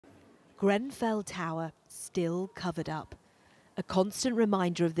Grenfell Tower still covered up. A constant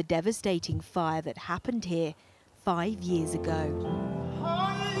reminder of the devastating fire that happened here 5 years ago.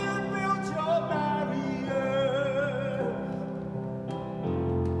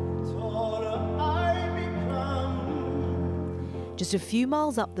 Just a few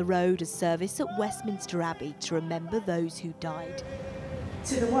miles up the road, a service at Westminster Abbey to remember those who died.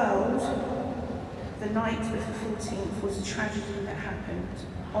 To the world, the night of the 14th was a tragedy that happened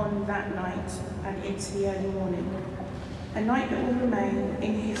on that night and into the early morning. A night that will remain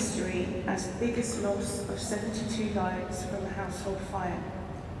in history as the biggest loss of 72 lives from a household fire.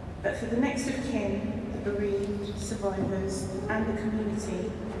 But for the next of kin, the bereaved, survivors and the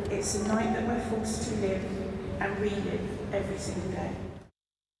community, it's a night that we're forced to live and relive every single day.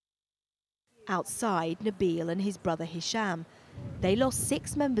 Outside, Nabil and his brother Hisham. They lost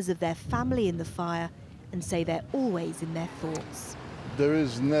 6 members of their family in the fire and say they're always in their thoughts. There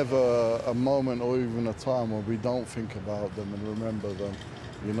is never a moment or even a time where we don't think about them and remember them.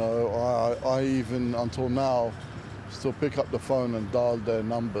 You know, I even, until now, still pick up the phone and dial their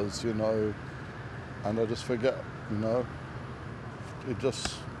numbers, you know, and I just forget, you know. It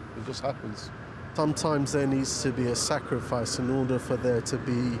just happens. Sometimes there needs to be a sacrifice in order for there to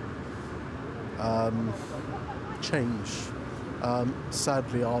be change.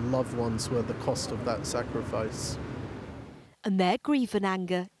 Sadly, our loved ones were the cost of that sacrifice. And their grief and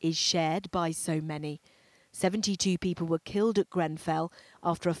anger is shared by so many. 72 people were killed at Grenfell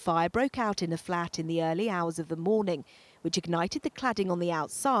after a fire broke out in a flat in the early hours of the morning, which ignited the cladding on the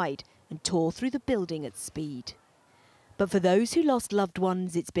outside and tore through the building at speed. But for those who lost loved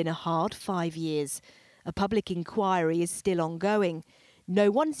ones, it's been a hard 5 years. A public inquiry is still ongoing.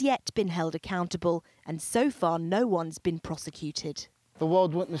 No one's yet been held accountable, and so far no one's been prosecuted. The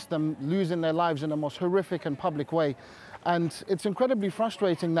world witnessed them losing their lives in the most horrific and public way. And it's incredibly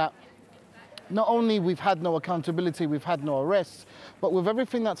frustrating that not only we've had no accountability, we've had no arrests, but with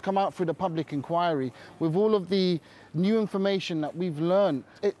everything that's come out through the public inquiry, with all of the new information that we've learned,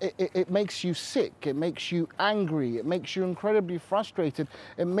 it makes you sick, it makes you angry, it makes you incredibly frustrated,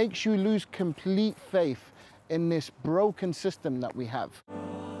 it makes you lose complete faith in this broken system that we have.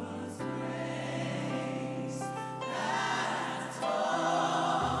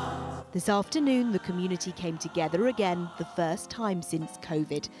 This afternoon, the community came together again, the first time since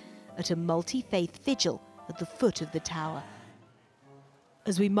COVID, at a multi-faith vigil at the foot of the tower.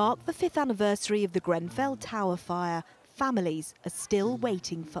 As we mark the 5th anniversary of the Grenfell Tower fire, families are still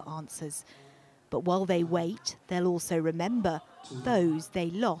waiting for answers. But while they wait, they'll also remember those they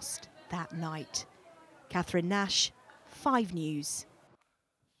lost that night. Catherine Nash, 5 News.